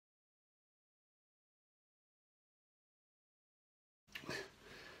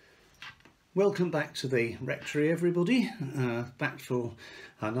Welcome back to the Rectory, everybody. Back for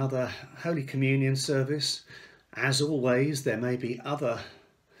another Holy Communion service. As always, there may be other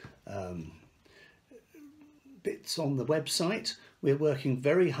bits on the website. We're working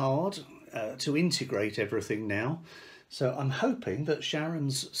very hard to integrate everything now. So I'm hoping that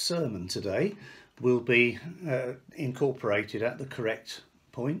Sharon's sermon today will be incorporated at the correct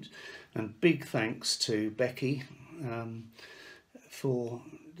point. And big thanks to Becky for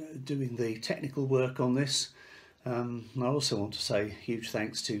doing the technical work on this. I also want to say huge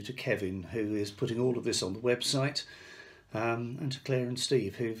thanks to Kevin, who is putting all of this on the website, and to Claire and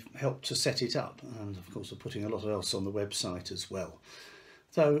Steve, who've helped to set it up, and of course are putting a lot else on the website as well.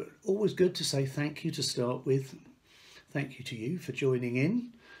 So always good to say thank you to start with. Thank you to you for joining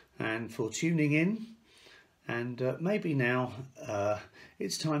in and for tuning in. And maybe now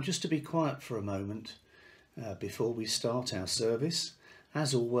it's time just to be quiet for a moment before we start our service.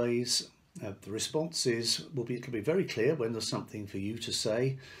 As always, the responses it'll be very clear when there's something for you to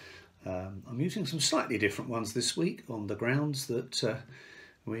say. I'm using some slightly different ones this week on the grounds that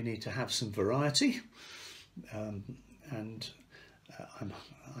we need to have some variety, and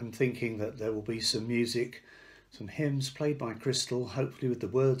I'm thinking that there will be some music, some hymns played by Crystal, hopefully with the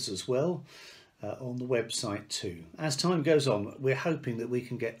words as well, on the website too. As time goes on, we're hoping that we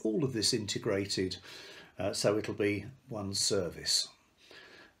can get all of this integrated so it'll be one service.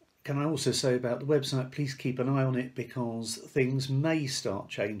 Can I also say about the website, please keep an eye on it because things may start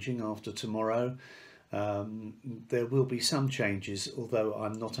changing after tomorrow. There will be some changes, although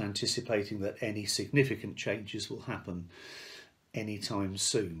I'm not anticipating that any significant changes will happen anytime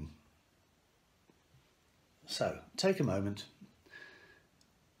soon. So take a moment.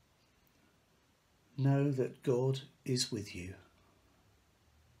 Know that God is with you.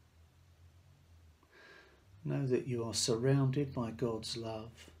 Know that you are surrounded by God's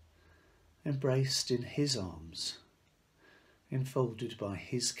love, embraced in his arms, enfolded by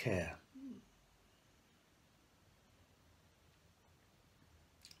his care.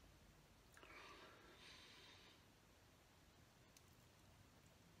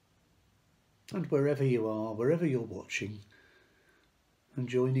 And wherever you are, wherever you're watching and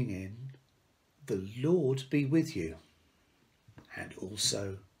joining in, the Lord be with you and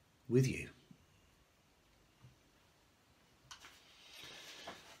also with you.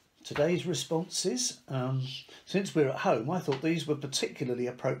 Today's responses, since we're at home, I thought these were particularly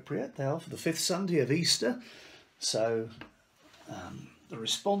appropriate. They are for the 5th Sunday of Easter. So the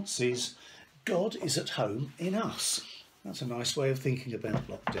response is, God is at home in us. That's a nice way of thinking about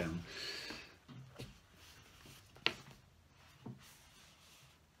lockdown.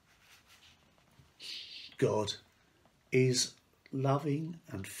 God is loving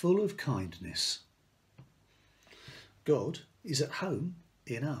and full of kindness. God is at home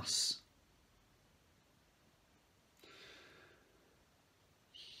in us.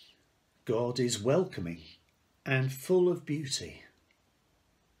 God is welcoming and full of beauty.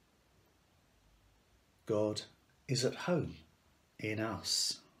 God is at home in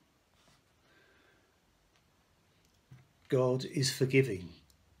us. God is forgiving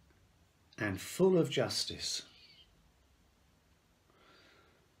and full of justice.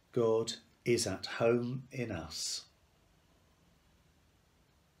 God is at home in us.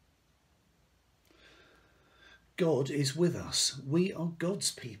 God is with us. We are God's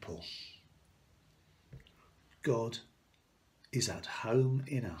people. God is at home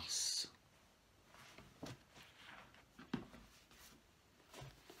in us.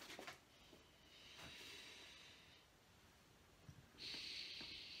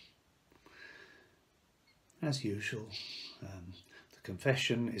 As usual, the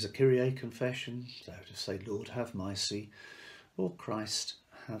confession is a Kyrie confession, so to say, Lord, have mercy, or Christ,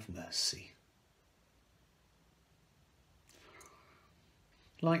 have mercy.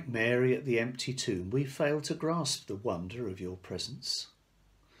 Like Mary at the empty tomb, we fail to grasp the wonder of your presence.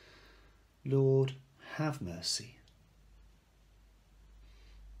 Lord, have mercy.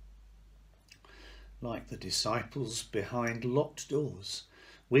 Like the disciples behind locked doors,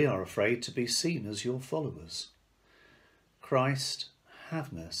 we are afraid to be seen as your followers. Christ,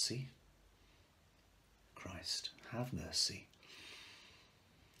 have mercy. Christ, have mercy.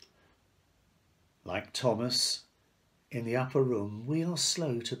 Like Thomas in the upper room, we are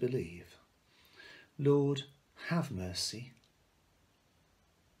slow to believe. Lord, have mercy.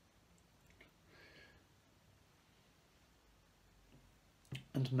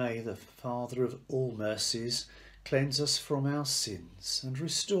 And may the Father of all mercies cleanse us from our sins and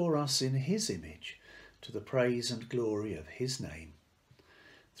restore us in his image to the praise and glory of his name.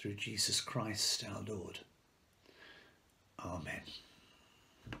 Through Jesus Christ our Lord. Amen.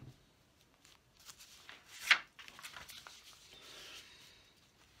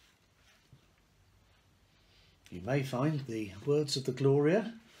 You may find the words of the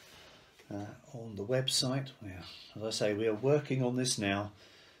Gloria on the website. As I say, we are working on this now,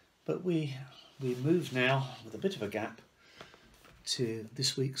 but we move now with a bit of a gap to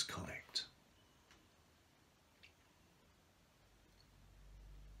this week's collect.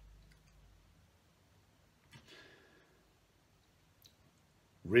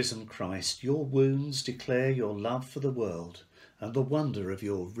 Risen Christ, your wounds declare your love for the world and the wonder of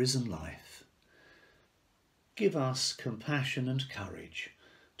your risen life. Give us compassion and courage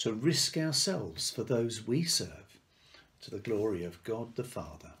to risk ourselves for those we serve, to the glory of God the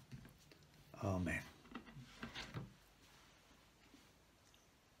Father. Amen.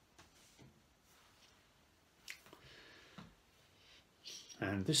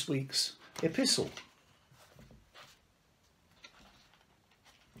 And this week's epistle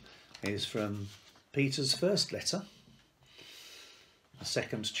is from Peter's first letter, the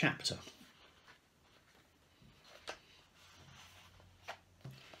second chapter.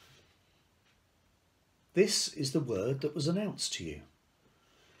 This is the word that was announced to you.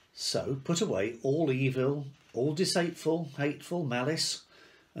 So put away all evil, all deceitful, hateful, malice,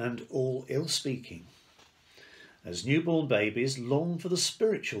 and all ill speaking. As newborn babies, long for the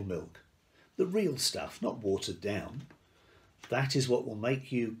spiritual milk, the real stuff, not watered down. That is what will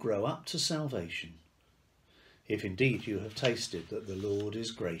make you grow up to salvation, if indeed you have tasted that the Lord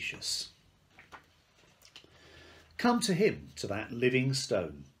is gracious. Come to him, to that living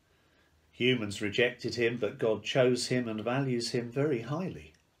stone. Humans rejected him, but God chose him and values him very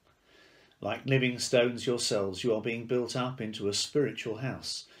highly. Like living stones yourselves, you are being built up into a spiritual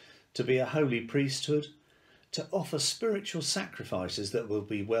house, to be a holy priesthood, to offer spiritual sacrifices that will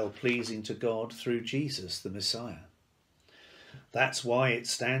be well-pleasing to God through Jesus the Messiah. That's why it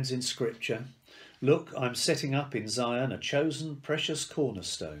stands in Scripture, "Look, I'm setting up in Zion a chosen, precious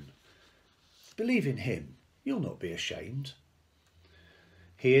cornerstone. Believe in him, you'll not be ashamed."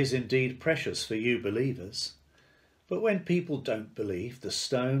 He is indeed precious for you believers. But when people don't believe, the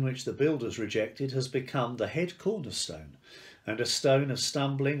stone which the builders rejected has become the head cornerstone, and a stone of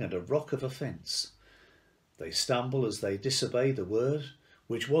stumbling and a rock of offence. They stumble as they disobey the word,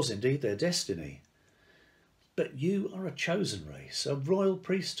 which was indeed their destiny. But you are a chosen race, a royal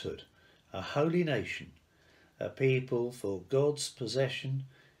priesthood, a holy nation, a people for God's possession.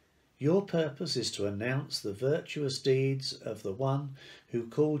 Your purpose is to announce the virtuous deeds of the one who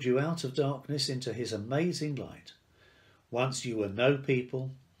called you out of darkness into his amazing light. Once you were no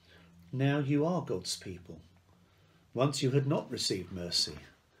people, now you are God's people. Once you had not received mercy,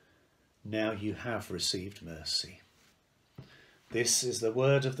 now you have received mercy. This is the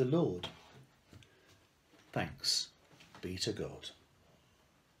word of the Lord. Thanks be to God.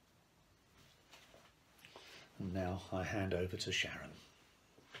 And now I hand over to Sharon.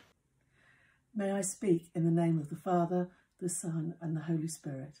 May I speak in the name of the Father, the Son and the Holy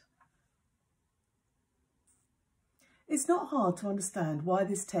Spirit. It's not hard to understand why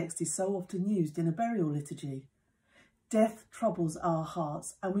this text is so often used in a burial liturgy. Death troubles our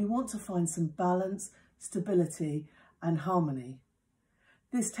hearts and we want to find some balance, stability and harmony.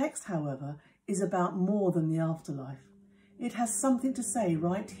 This text, however, is about more than the afterlife. It has something to say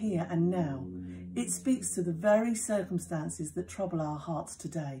right here and now. It speaks to the very circumstances that trouble our hearts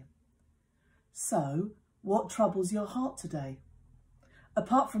today. So, what troubles your heart today?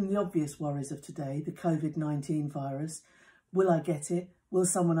 Apart from the obvious worries of today, the COVID-19 virus, will I get it? Will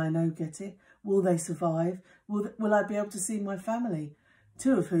someone I know get it? Will they survive? Will I be able to see my family,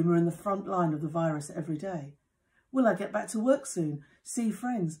 2 of whom are in the front line of the virus every day? Will I get back to work soon, see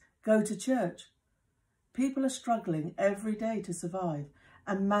friends, go to church? People are struggling every day to survive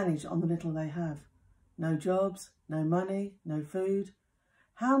and manage on the little they have. No jobs, no money, no food.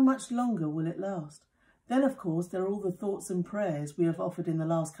 How much longer will it last? Then, of course, there are all the thoughts and prayers we have offered in the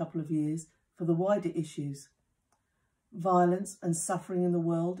last couple of years for the wider issues. Violence and suffering in the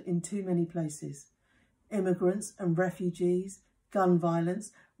world in too many places. Immigrants and refugees, gun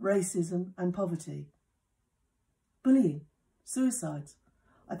violence, racism and poverty. Bullying, suicides.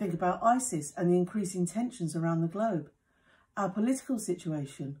 I think about ISIS and the increasing tensions around the globe. Our political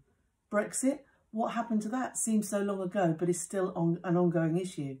situation. Brexit, what happened to that seems so long ago but is still an ongoing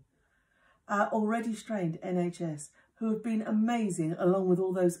issue. Our already strained NHS, who have been amazing along with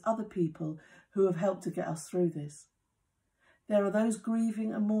all those other people who have helped to get us through this. There are those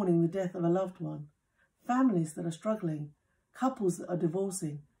grieving and mourning the death of a loved one, families that are struggling, couples that are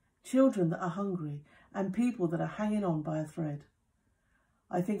divorcing, children that are hungry, and people that are hanging on by a thread.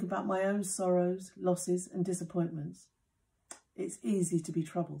 I think about my own sorrows, losses and disappointments. It's easy to be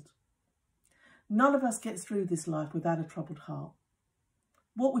troubled. None of us gets through this life without a troubled heart.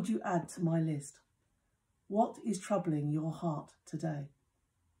 What would you add to my list? What is troubling your heart today?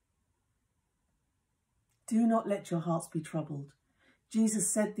 Do not let your hearts be troubled. Jesus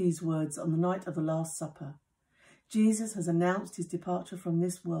said these words on the night of the Last Supper. Jesus has announced his departure from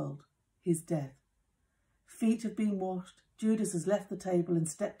this world, his death. Feet have been washed. Judas has left the table and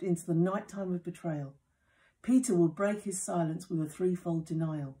stepped into the night time of betrayal. Peter will break his silence with a threefold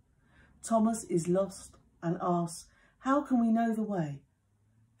denial. Thomas is lost and asks, how can we know the way?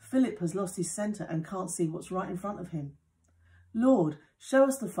 Philip has lost his centre and can't see what's right in front of him. Lord, show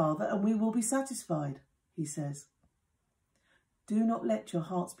us the Father and we will be satisfied, he says. Do not let your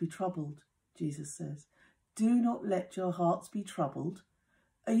hearts be troubled, Jesus says. Do not let your hearts be troubled.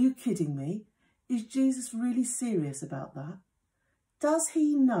 Are you kidding me? Is Jesus really serious about that? Does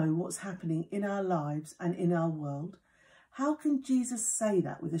he know what's happening in our lives and in our world? How can Jesus say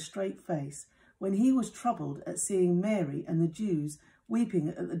that with a straight face when he was troubled at seeing Mary and the Jews weeping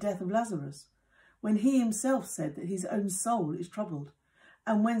at the death of Lazarus, when he himself said that his own soul is troubled,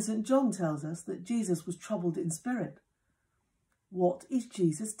 and when St. John tells us that Jesus was troubled in spirit? What is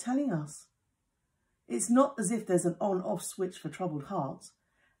Jesus telling us? It's not as if there's an on-off switch for troubled hearts.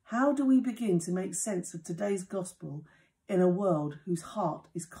 How do we begin to make sense of today's gospel in a world whose heart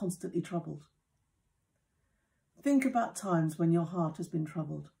is constantly troubled? Think about times when your heart has been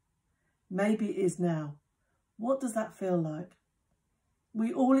troubled. Maybe it is now. What does that feel like?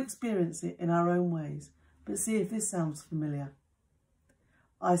 We all experience it in our own ways, but see if this sounds familiar.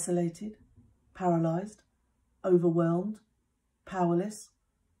 Isolated, paralysed, overwhelmed, powerless,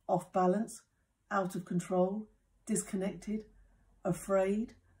 off balance, out of control, disconnected,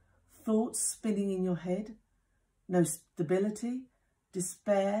 afraid, thoughts spinning in your head, no stability,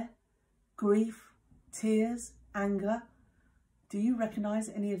 despair, grief, tears, anger. Do you recognise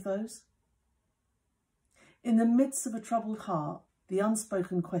any of those? In the midst of a troubled heart, the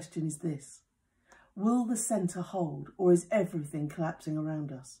unspoken question is this: will the centre hold, or is everything collapsing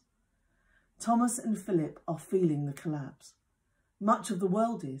around us? Thomas and Philip are feeling the collapse. Much of the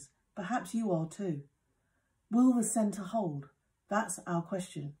world is. Perhaps you are too. Will the centre hold? That's our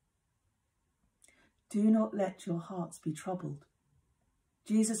question. Do not let your hearts be troubled.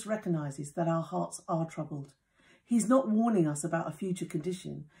 Jesus recognises that our hearts are troubled. He's not warning us about a future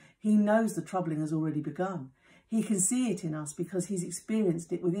condition. He knows the troubling has already begun. He can see it in us because he's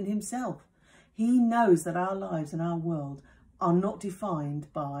experienced it within himself. He knows that our lives and our world are not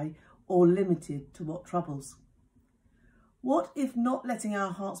defined by or limited to what troubles. What if not letting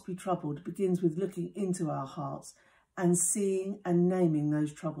our hearts be troubled begins with looking into our hearts and seeing and naming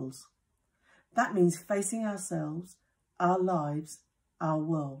those troubles? That means facing ourselves, our lives, our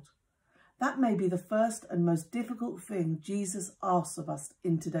world. That may be the first and most difficult thing Jesus asks of us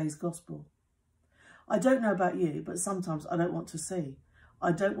in today's gospel. I don't know about you, but sometimes I don't want to see.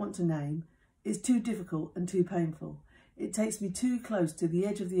 I don't want to name. It's too difficult and too painful. It takes me too close to the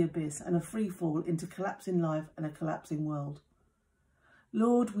edge of the abyss and a free fall into collapsing life and a collapsing world.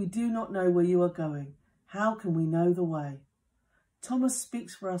 Lord, we do not know where you are going. How can we know the way? Thomas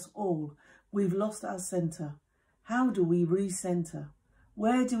speaks for us all. We've lost our centre. How do we re-centre?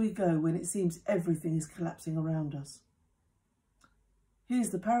 Where do we go when it seems everything is collapsing around us? Here's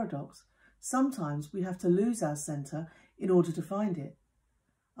the paradox. Sometimes we have to lose our centre in order to find it.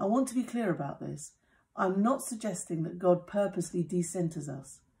 I want to be clear about this. I'm not suggesting that God purposely decenters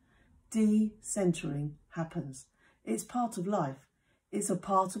us. Decentering happens. It's part of life. It's a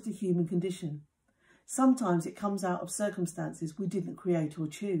part of the human condition. Sometimes it comes out of circumstances we didn't create or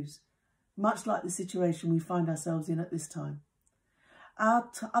choose, much like the situation we find ourselves in at this time.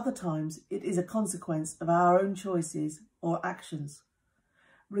 Other times it is a consequence of our own choices or actions.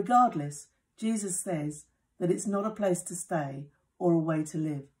 Regardless, Jesus says that it's not a place to stay or a way to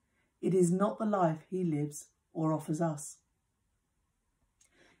live. It is not the life he lives or offers us.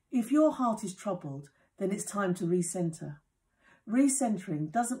 If your heart is troubled, then it's time to recenter.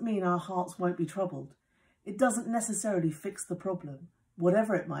 Recentering doesn't mean our hearts won't be troubled. It doesn't necessarily fix the problem,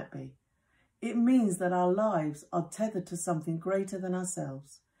 whatever it might be. It means that our lives are tethered to something greater than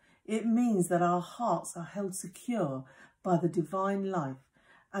ourselves. It means that our hearts are held secure by the divine life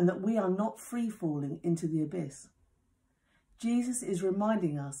and that we are not free-falling into the abyss. Jesus is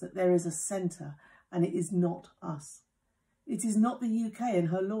reminding us that there is a centre and it is not us. It is not the UK and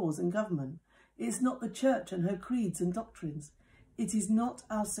her laws and government. It's not the church and her creeds and doctrines. It is not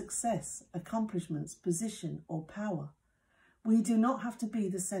our success, accomplishments, position or power. We do not have to be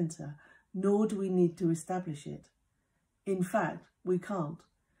the centre, nor do we need to establish it. In fact, we can't.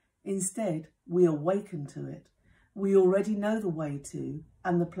 Instead, we awaken to it. We already know the way to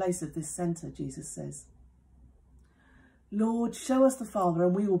and the place of this centre, Jesus says. Lord, show us the Father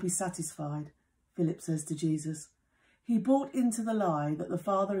and we will be satisfied. Philip says to Jesus. He bought into the lie that the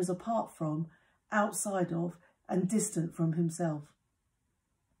Father is apart from, outside of, and distant from himself.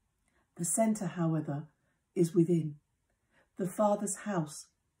 The centre, however, is within. The Father's house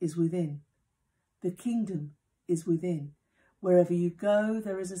is within. The kingdom is within. Wherever you go,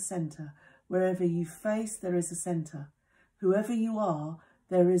 there is a centre. Wherever you face, there is a centre. Whoever you are,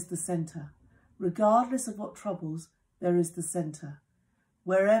 there is the centre. Regardless of what troubles, there is the centre.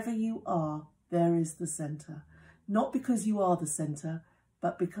 Wherever you are, there is the centre. Not because you are the centre,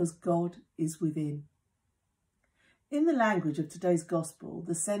 but because God is within. In the language of today's gospel,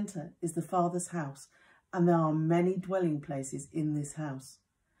 the centre is the Father's house, and there are many dwelling places in this house.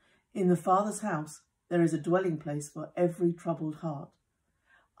 In the Father's house, there is a dwelling place for every troubled heart.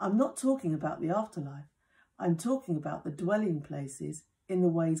 I'm not talking about the afterlife. I'm talking about the dwelling places in the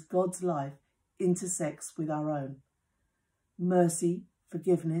ways God's life intersects with our own. Mercy,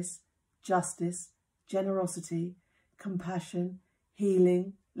 forgiveness, justice, generosity, compassion,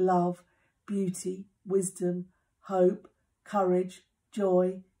 healing, love, beauty, wisdom, hope, courage,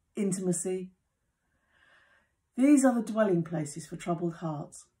 joy, intimacy. These are the dwelling places for troubled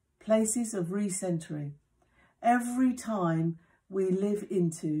hearts, places of recentering. Every time we live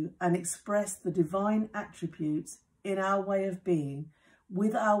into and express the divine attributes in our way of being,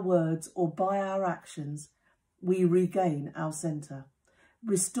 with our words or by our actions, we regain our centre,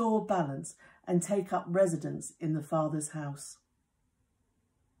 restore balance, and take up residence in the Father's house.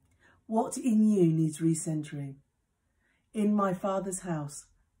 What in you needs recentering? In my Father's house,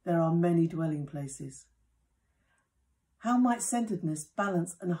 there are many dwelling places. How might centeredness,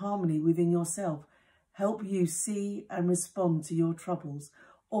 balance, and harmony within yourself help you see and respond to your troubles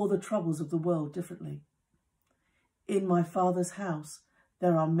or the troubles of the world differently? In my Father's house,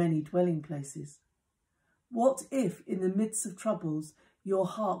 there are many dwelling places. What if, in the midst of troubles, your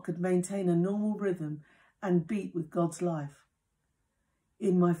heart could maintain a normal rhythm and beat with God's life?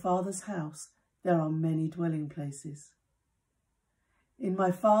 In my Father's house, there are many dwelling places. In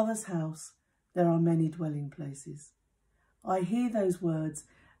my Father's house, there are many dwelling places. I hear those words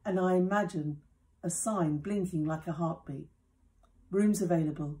and I imagine a sign blinking like a heartbeat. Rooms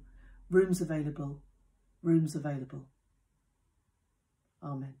available, rooms available, rooms available.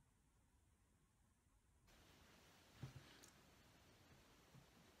 Amen.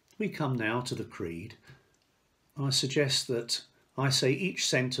 We come now to the Creed. I suggest that I say each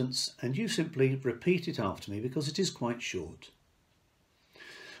sentence and you simply repeat it after me because it is quite short.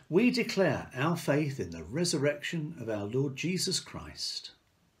 We declare our faith in the resurrection of our Lord Jesus Christ.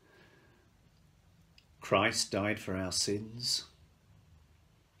 Christ died for our sins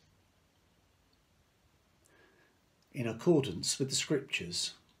in accordance with the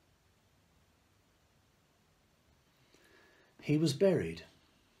Scriptures. He was buried.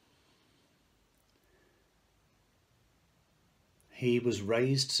 He was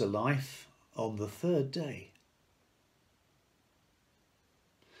raised to life on the third day,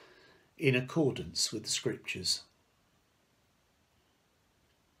 in accordance with the Scriptures.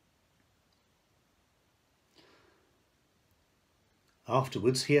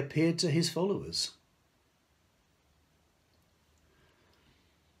 Afterwards, he appeared to his followers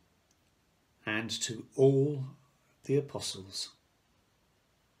and to all the apostles.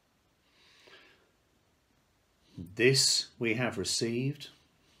 This we have received,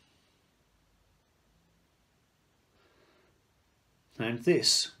 and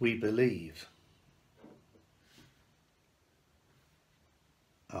this we believe.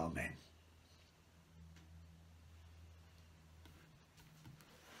 Amen.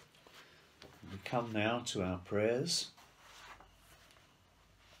 We come now to our prayers.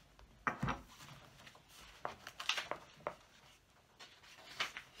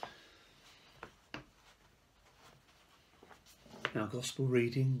 Our Gospel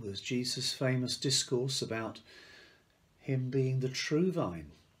reading was Jesus' famous discourse about him being the true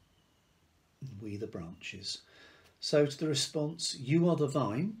vine, and we the branches. So to the response, you are the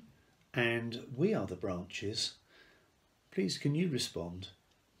vine and we are the branches, please can you respond,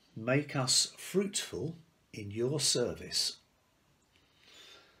 make us fruitful in your service.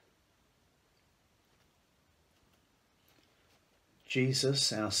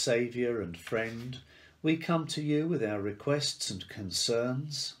 Jesus, our Saviour and friend, we come to you with our requests and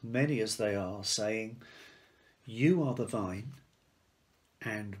concerns, many as they are, saying, you are the vine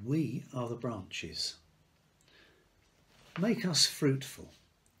and we are the branches. Make us fruitful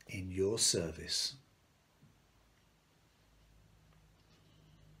in your service.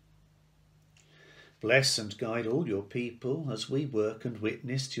 Bless and guide all your people as we work and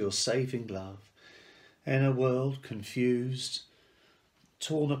witness to your saving love in a world confused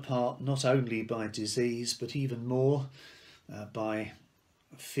torn apart not only by disease but even more by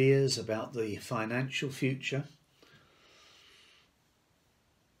fears about the financial future.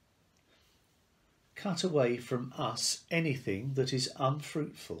 Cut away from us anything that is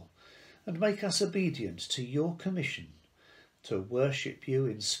unfruitful and make us obedient to your commission to worship you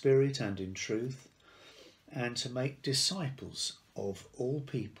in spirit and in truth, and to make disciples of all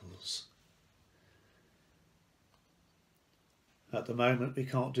peoples. At the moment, we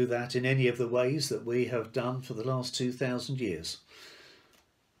can't do that in any of the ways that we have done for the last 2,000 years.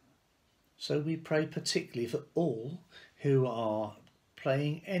 So we pray particularly for all who are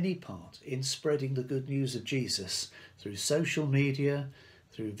playing any part in spreading the good news of Jesus through social media,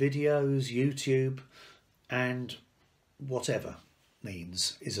 through videos, YouTube, and whatever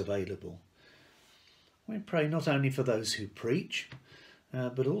means is available. We pray not only for those who preach,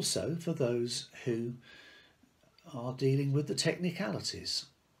 but also for those who are dealing with the technicalities,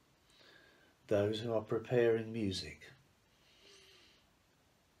 those who are preparing music.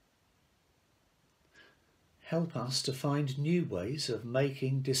 Help us to find new ways of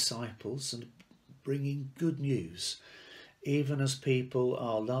making disciples and bringing good news, even as people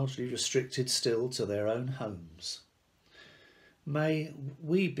are largely restricted still to their own homes. May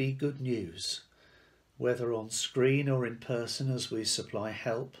we be good news, whether on screen or in person, as we supply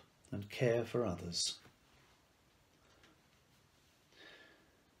help and care for others.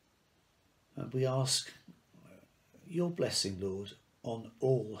 And we ask your blessing, Lord, on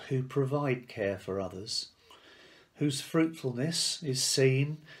all who provide care for others, whose fruitfulness is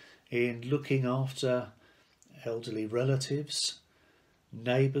seen in looking after elderly relatives,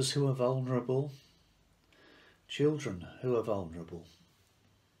 neighbours who are vulnerable, children who are vulnerable.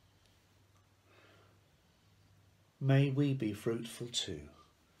 May we be fruitful too,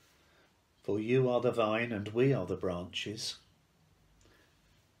 for you are the vine and we are the branches.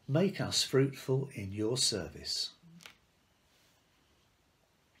 Make us fruitful in your service.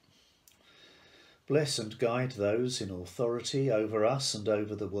 Bless and guide those in authority over us and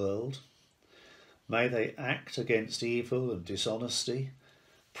over the world. May they act against evil and dishonesty,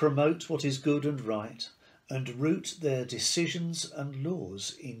 promote what is good and right, and root their decisions and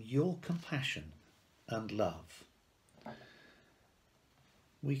laws in your compassion and love.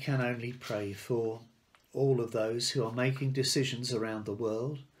 We can only pray for all of those who are making decisions around the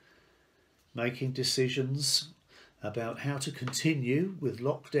world, making decisions about how to continue with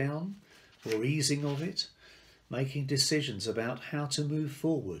lockdown or easing of it, making decisions about how to move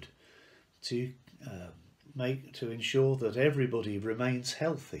forward to ensure that everybody remains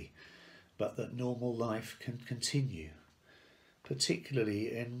healthy, but that normal life can continue,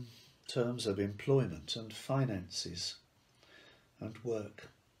 particularly in terms of employment and finances and work.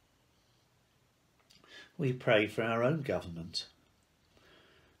 We pray for our own government.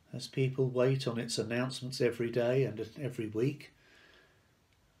 As people wait on its announcements every day and every week,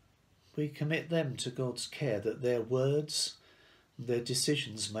 we commit them to God's care, that their words, their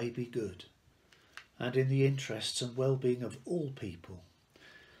decisions may be good, and in the interests and well-being of all people,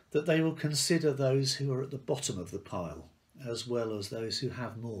 that they will consider those who are at the bottom of the pile, as well as those who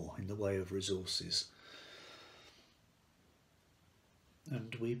have more in the way of resources.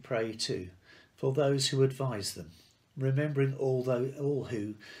 And we pray too for those who advise them, remembering all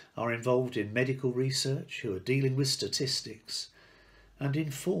who are involved in medical research, who are dealing with statistics, and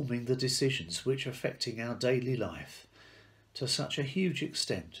informing the decisions which are affecting our daily life to such a huge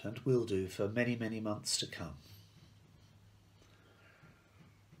extent, and will do for many, many months to come.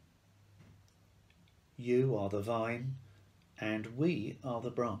 You are the vine, and we are the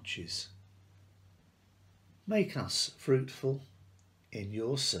branches. Make us fruitful in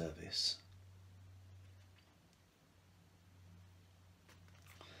your service.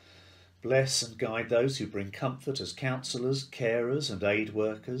 Bless and guide those who bring comfort as counsellors, carers and aid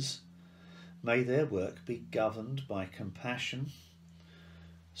workers. May their work be governed by compassion,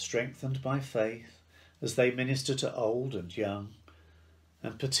 strengthened by faith, as they minister to old and young.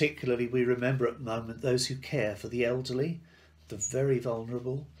 And particularly we remember at the moment those who care for the elderly, the very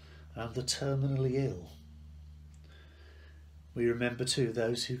vulnerable and the terminally ill. We remember too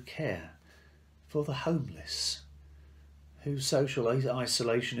those who care for the homeless, whose social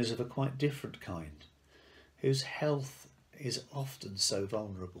isolation is of a quite different kind, whose health is often so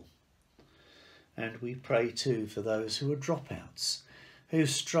vulnerable. And we pray too for those who are dropouts, who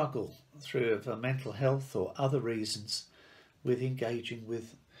struggle through for mental health or other reasons with engaging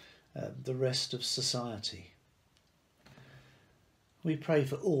with the rest of society. We pray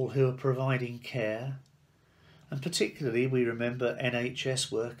for all who are providing care, and particularly we remember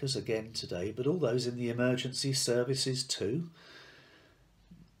NHS workers again today, but all those in the emergency services too,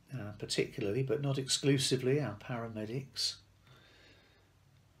 particularly but not exclusively our paramedics.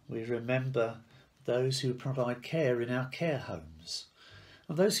 We remember those who provide care in our care homes,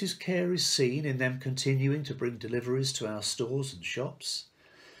 and those whose care is seen in them continuing to bring deliveries to our stores and shops,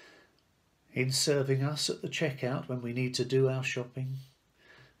 in serving us at the checkout when we need to do our shopping,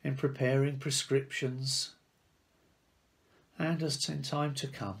 in preparing prescriptions, and as in time to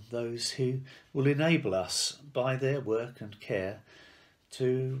come, those who will enable us by their work and care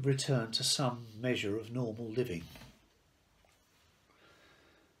to return to some measure of normal living.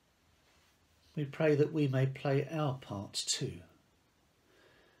 We pray that we may play our part too,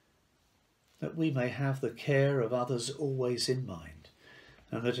 that we may have the care of others always in mind,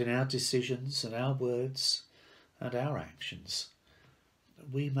 and that in our decisions and our words and our actions,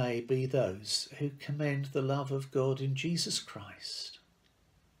 we may be those who commend the love of God in Jesus Christ.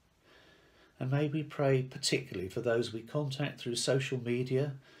 And may we pray particularly for those we contact through social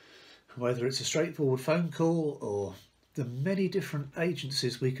media, whether it's a straightforward phone call or the many different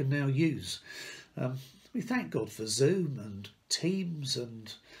agencies we can now use. We thank God for Zoom and Teams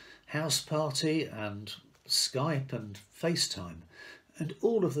and House Party and Skype and FaceTime and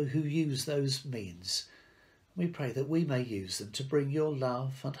all of who use those means. We pray that we may use them to bring your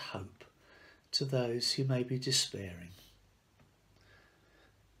love and hope to those who may be despairing.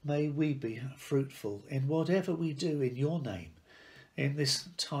 May we be fruitful in whatever we do in your name in this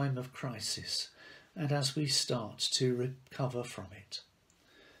time of crisis and as we start to recover from it.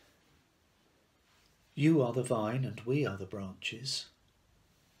 You are the vine and we are the branches.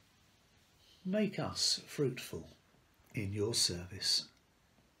 Make us fruitful in your service.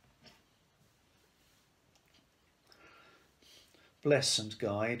 Bless and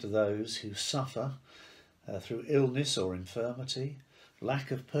guide those who suffer through illness or infirmity,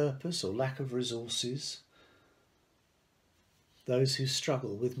 lack of purpose or lack of resources, those who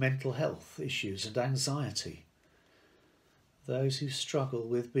struggle with mental health issues and anxiety, those who struggle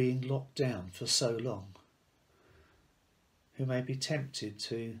with being locked down for so long, who may be tempted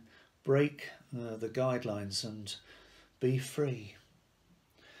to break the guidelines and be free.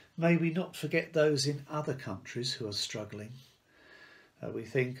 May we not forget those in other countries who are struggling. We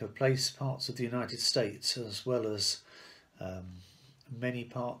think of parts of the United States as well as many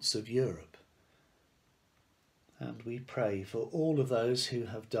parts of Europe. And we pray for all of those who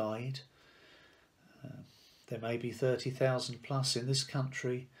have died. There may be 30,000 plus in this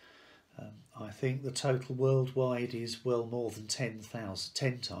country. I think the total worldwide is well more than 10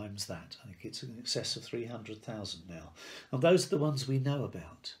 times that. I think it's in excess of 300,000 now. And those are the ones we know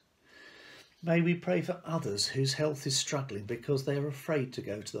about. May we pray for others whose health is struggling because they are afraid to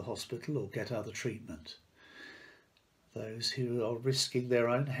go to the hospital or get other treatment. Those who are risking their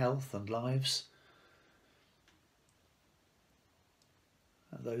own health and lives.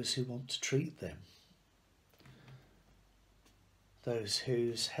 And those who want to treat them. Those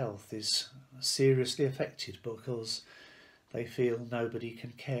whose health is seriously affected because they feel nobody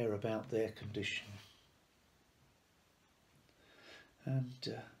can care about their condition.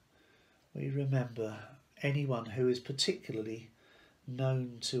 And we remember anyone who is particularly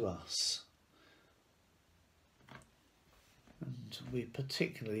known to us. And we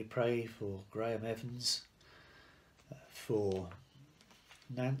particularly pray for Graham Evans, for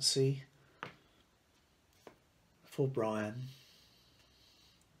Nancy, for Brian,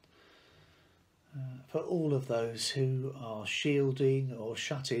 for all of those who are shielding or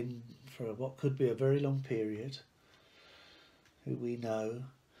shut in for what could be a very long period, who we know,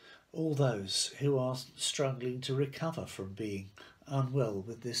 all those who are struggling to recover from being unwell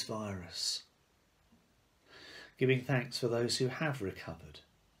with this virus. Giving thanks for those who have recovered.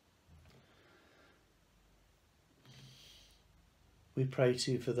 We pray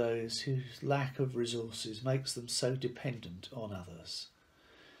too for those whose lack of resources makes them so dependent on others.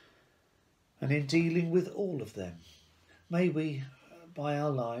 And in dealing with all of them, may we, by our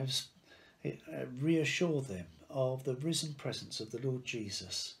lives, reassure them of the risen presence of the Lord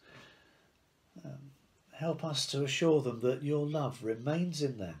Jesus. Help us to assure them that your love remains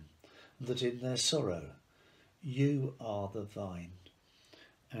in them, and that in their sorrow you are the vine,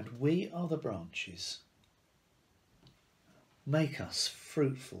 and we are the branches. Make us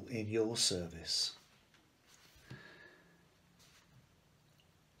fruitful in your service.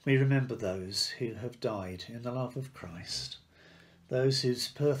 We remember those who have died in the love of Christ, those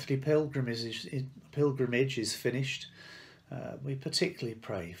whose earthly pilgrimage is finished. We particularly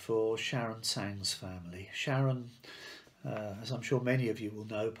pray for Sharon Sang's family. Sharon, as I'm sure many of you will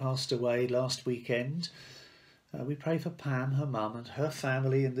know, passed away last weekend. We pray for Pam, her mum, and her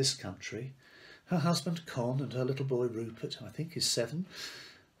family in this country, her husband Con and her little boy Rupert, who I think is 7,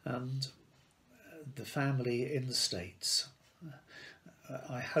 and the family in the States.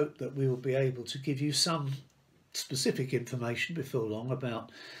 I hope that we will be able to give you some specific information before long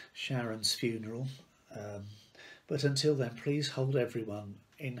about Sharon's funeral. But until then, please hold everyone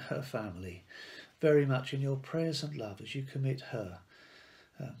in her family very much in your prayers and love as you commit her,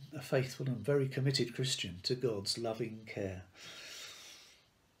 a faithful and very committed Christian, to God's loving care.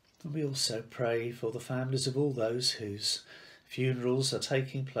 And we also pray for the families of all those whose funerals are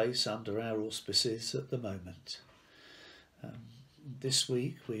taking place under our auspices at the moment. This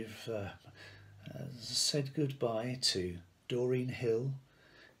week we've said goodbye to Doreen Hill,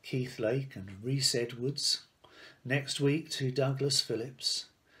 Keith Lake and Rhys Edwards. Next week to Douglas Phillips.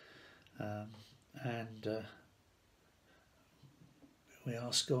 We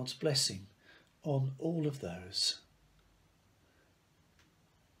ask God's blessing on all of those.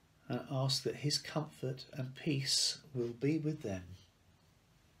 And ask that his comfort and peace will be with them.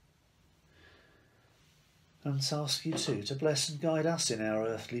 And ask you too to bless and guide us in our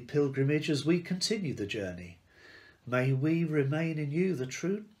earthly pilgrimage as we continue the journey. May we remain in you, the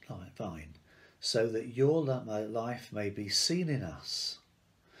true vine, so that your life may be seen in us.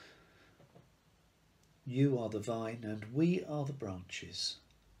 You are the vine and we are the branches.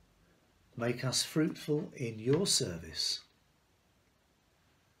 Make us fruitful in your service.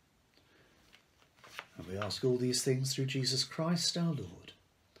 And we ask all these things through Jesus Christ our Lord.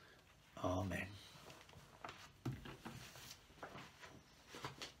 Amen.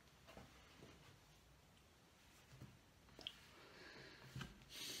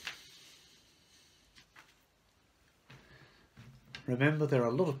 Remember, there are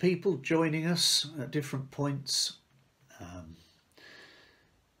a lot of people joining us at different points,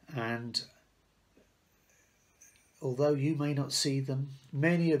 and although you may not see them,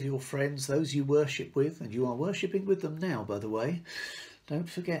 many of your friends, those you worship with, and you are worshipping with them now, by the way, don't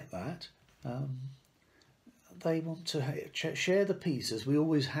forget that, they want to share the peace as we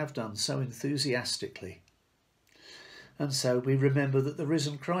always have done so enthusiastically. And so we remember that the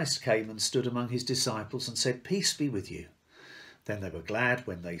risen Christ came and stood among his disciples and said, "Peace be with you." Then they were glad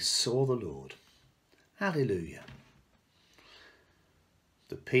when they saw the Lord. Hallelujah.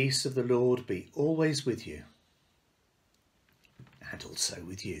 The peace of the Lord be always with you, and also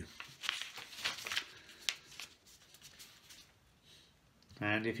with you.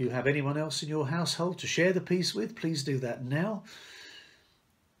 And if you have anyone else in your household to share the peace with, please do that now.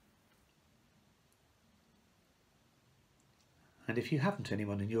 And if you haven't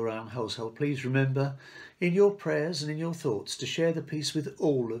anyone in your own household, please remember in your prayers and in your thoughts to share the peace with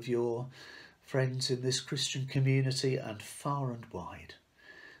all of your friends in this Christian community and far and wide.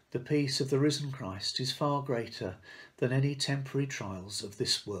 The peace of the risen Christ is far greater than any temporary trials of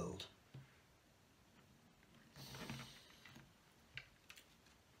this world.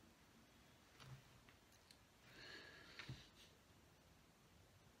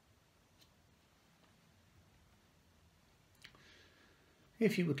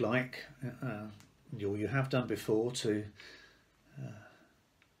 If you would like, or you have done before, to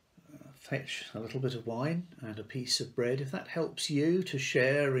fetch a little bit of wine and a piece of bread, if that helps you to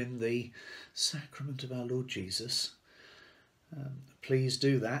share in the sacrament of our Lord Jesus, please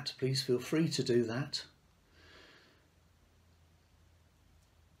do that. Please feel free to do that.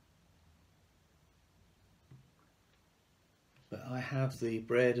 But I have the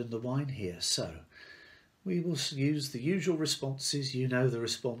bread and the wine here, so we will use the usual responses. You know the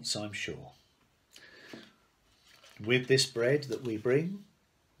response, I'm sure. With this bread that we bring,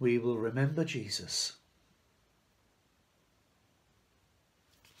 we will remember Jesus.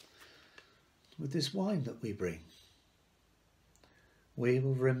 With this wine that we bring, we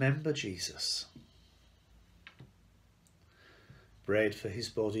will remember Jesus. Bread for his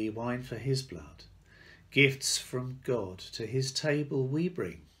body, wine for his blood, gifts from God to his table we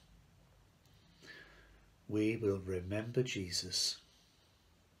bring. We will remember Jesus.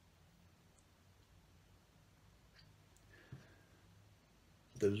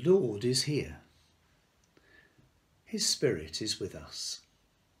 The Lord is here. His Spirit is with us.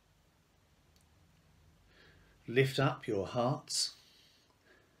 Lift up your hearts.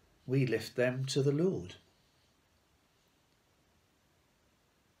 We lift them to the Lord.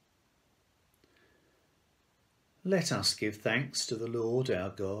 Let us give thanks to the Lord our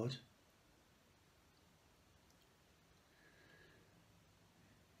God.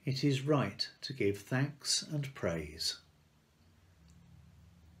 It is right to give thanks and praise.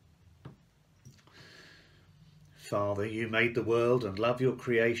 Father, you made the world and love your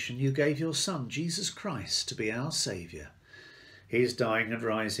creation. You gave your Son, Jesus Christ, to be our Saviour. His dying and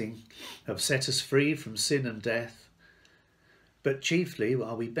rising have set us free from sin and death. But chiefly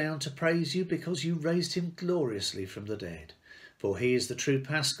are we bound to praise you because you raised him gloriously from the dead. For he is the true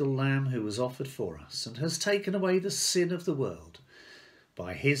Paschal Lamb who was offered for us and has taken away the sin of the world.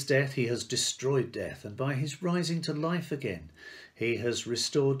 By his death he has destroyed death, and by his rising to life again he has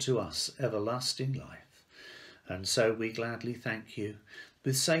restored to us everlasting life. And so we gladly thank you,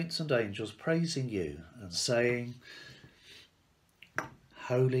 with saints and angels praising you and saying,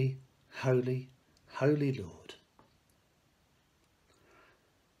 Holy, holy, holy Lord,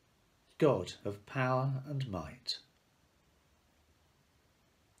 God of power and might.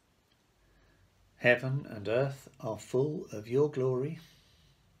 Heaven and earth are full of your glory.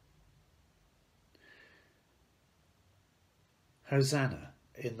 Hosanna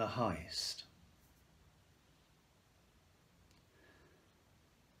in the highest.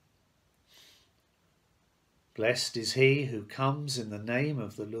 Blessed is he who comes in the name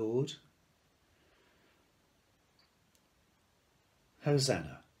of the Lord.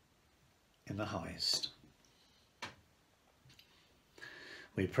 Hosanna in the highest.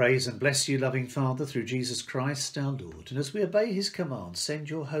 We praise and bless you, loving Father, through Jesus Christ our Lord. And as we obey his command, send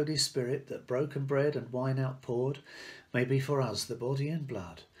your Holy Spirit, that broken bread and wine outpoured may be for us the body and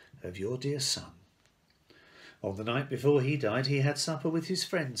blood of your dear Son. On the night before he died, he had supper with his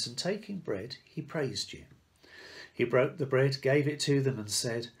friends, and taking bread, he praised you. He broke the bread, gave it to them, and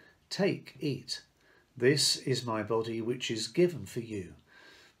said, Take, eat. This is my body, which is given for you.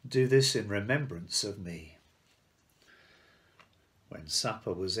 Do this in remembrance of me. When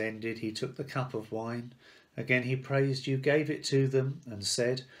supper was ended, he took the cup of wine. Again he praised you, gave it to them, and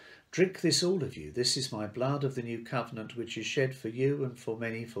said, Drink this, all of you. This is my blood of the new covenant, which is shed for you and for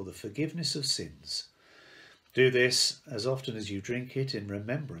many for the forgiveness of sins. Do this as often as you drink it in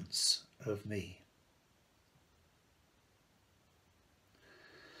remembrance of me.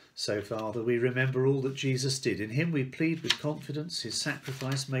 So, Father, we remember all that Jesus did. In him we plead with confidence his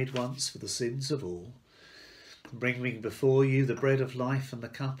sacrifice made once for the sins of all. Bringing before you the bread of life and the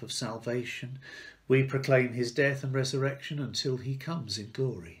cup of salvation, we proclaim his death and resurrection until he comes in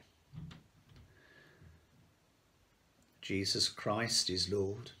glory. Jesus Christ is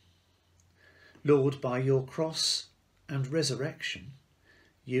Lord. Lord, by your cross and resurrection,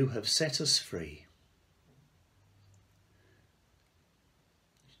 you have set us free.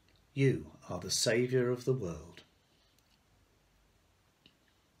 You are the Saviour of the world.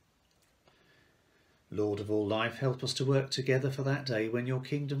 Lord of all life, help us to work together for that day when your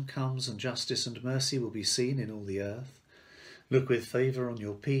kingdom comes and justice and mercy will be seen in all the earth. Look with favour on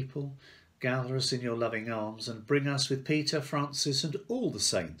your people, gather us in your loving arms, and bring us with Peter, Francis, and all the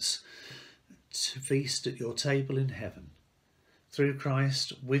saints to feast at your table in heaven. Through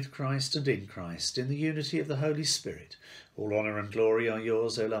Christ, with Christ, and in Christ, in the unity of the Holy Spirit, all honour and glory are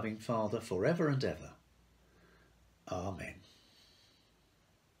yours, O loving Father, for ever and ever. Amen.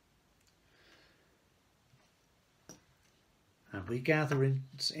 And we gather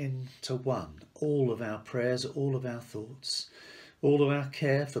into one all of our prayers, all of our thoughts, all of our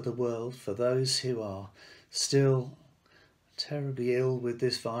care for the world, for those who are still terribly ill with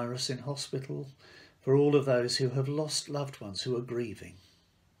this virus in hospital, for all of those who have lost loved ones who are grieving.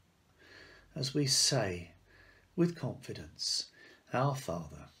 As we say with confidence, Our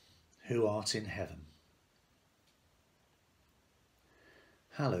Father, who art in heaven,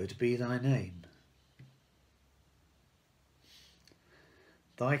 hallowed be thy name.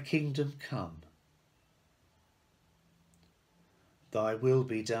 Thy kingdom come, thy will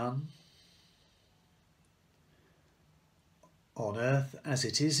be done, on earth as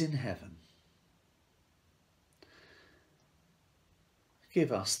it is in heaven.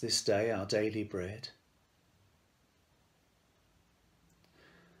 Give us this day our daily bread,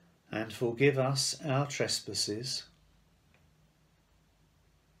 and forgive us our trespasses,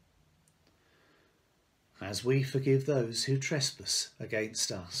 as we forgive those who trespass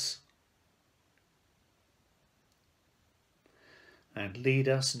against us. And lead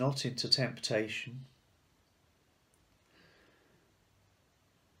us not into temptation,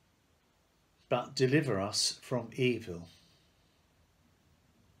 but deliver us from evil.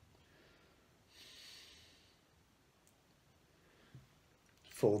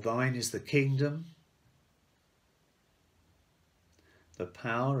 For thine is the kingdom, the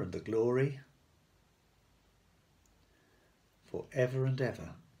power and the glory, for ever and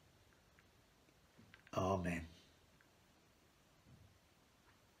ever. Amen.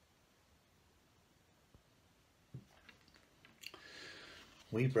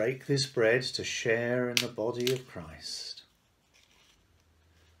 We break this bread to share in the body of Christ.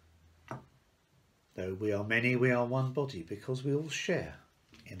 Though we are many, we are one body, because we all share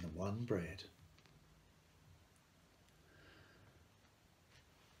in the one bread.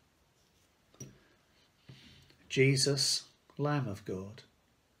 Jesus, Lamb of God,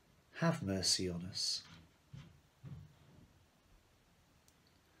 have mercy on us.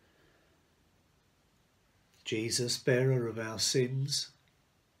 Jesus, bearer of our sins,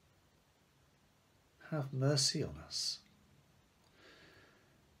 have mercy on us.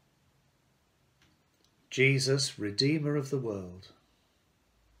 Jesus, Redeemer of the world,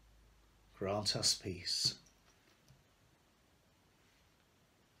 grant us peace.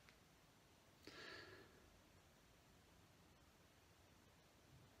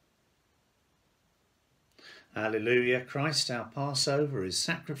 Alleluia, Christ our Passover is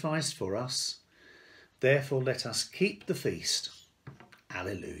sacrificed for us. Therefore let us keep the feast.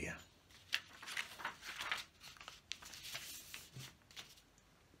 Alleluia.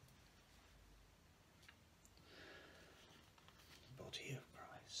 Body of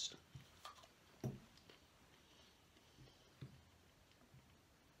Christ.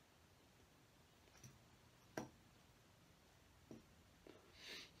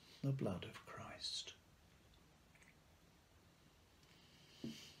 The blood of Christ.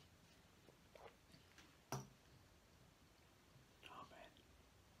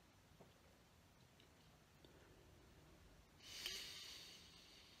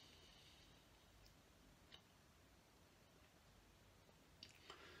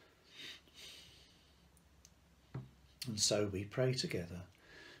 And so we pray together.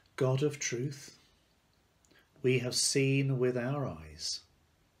 God of truth, we have seen with our eyes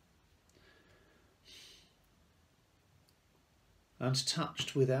and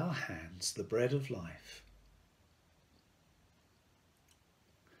touched with our hands the bread of life.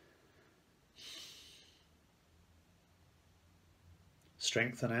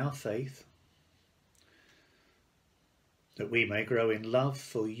 Strengthen our faith that we may grow in love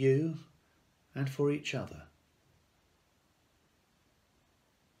for you and for each other.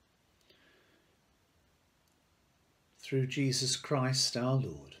 Through Jesus Christ our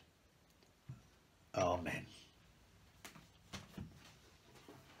Lord. Amen.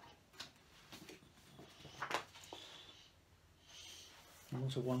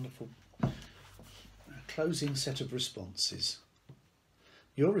 What a wonderful closing set of responses.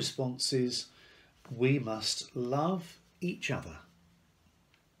 Your response is, we must love each other.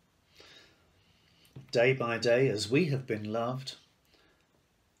 Day by day, as we have been loved,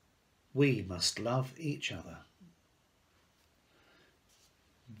 we must love each other.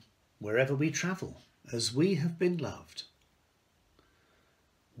 Wherever we travel, as we have been loved,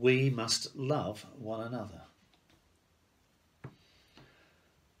 we must love one another.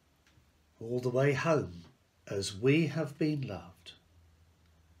 All the way home, as we have been loved,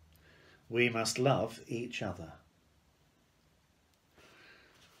 we must love each other.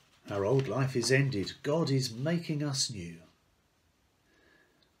 Our old life is ended. God is making us new.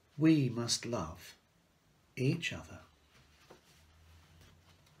 We must love each other.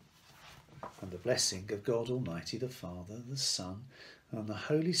 And the blessing of God Almighty, the Father, the Son, and the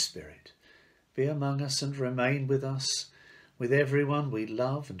Holy Spirit be among us and remain with us, with everyone we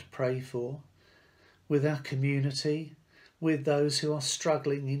love and pray for, with our community, with those who are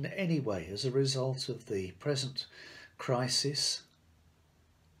struggling in any way as a result of the present crisis,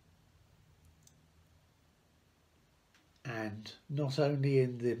 and not only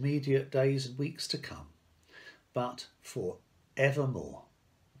in the immediate days and weeks to come, but for evermore.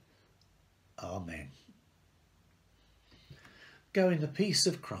 Amen. Go in the peace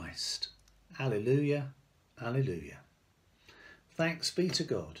of Christ. Alleluia, alleluia. Thanks be to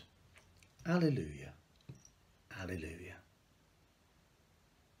God. Alleluia, alleluia.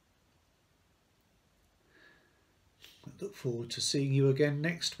 I look forward to seeing you again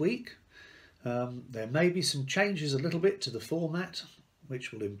next week. There may be some changes a little bit to the format,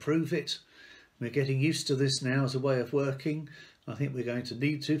 which will improve it. We're getting used to this now as a way of working. I think we're going to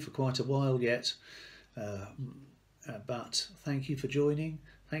need to for quite a while yet. But thank you for joining.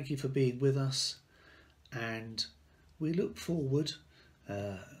 Thank you for being with us. And we look forward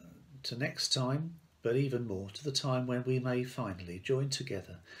to next time, but even more to the time when we may finally join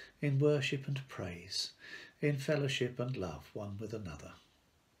together in worship and praise, in fellowship and love one with another.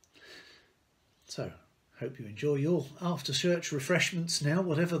 So, hope you enjoy your after-church refreshments now,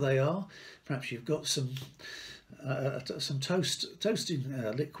 whatever they are. Perhaps you've got some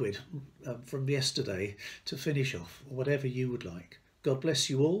toasting liquid from yesterday to finish off, or whatever you would like. God bless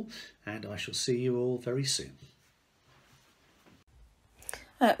you all, and I shall see you all very soon.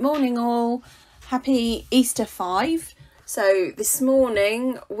 Morning all, happy Easter 5. So this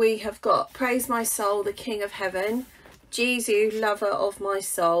morning we have got Praise My Soul, the King of Heaven, Jesus, Lover of My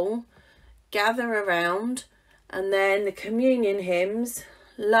Soul, Gather Around, and then the communion hymns,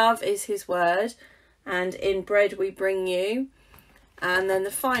 Love is His Word, and in bread we bring you. And then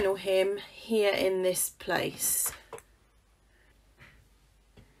the final hymn, Here in This Place.